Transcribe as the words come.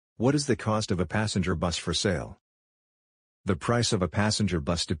What is the cost of a passenger bus for sale? The price of a passenger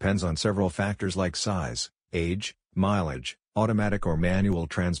bus depends on several factors like size, age, mileage, automatic or manual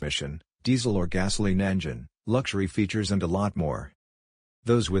transmission, diesel or gasoline engine, luxury features and a lot more.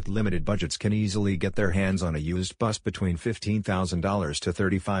 Those with limited budgets can easily get their hands on a used bus between $15,000 to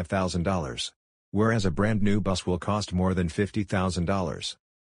 $35,000. Whereas a brand new bus will cost more than $50,000.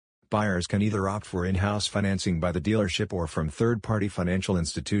 Buyers can either opt for in-house financing by the dealership or from third-party financial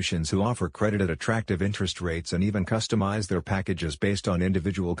institutions who offer credit at attractive interest rates and even customize their packages based on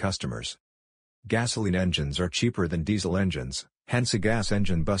individual customers. Gasoline engines are cheaper than diesel engines, hence a gas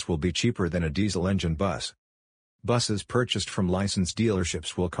engine bus will be cheaper than a diesel engine bus. Buses purchased from licensed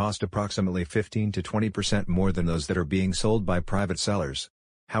dealerships will cost approximately 15 to 20% more than those that are being sold by private sellers.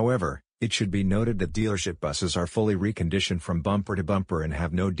 However, it should be noted that dealership buses are fully reconditioned from bumper to bumper and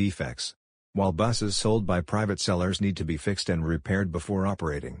have no defects. While buses sold by private sellers need to be fixed and repaired before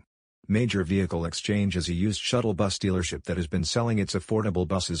operating. Major Vehicle Exchange is a used shuttle bus dealership that has been selling its affordable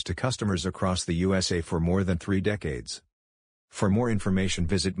buses to customers across the USA for more than 3 decades. For more information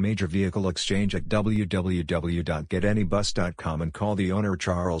visit Major Vehicle Exchange at www.getanybus.com and call the owner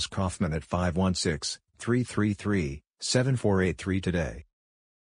Charles Kaufman at 516-333-7483 today.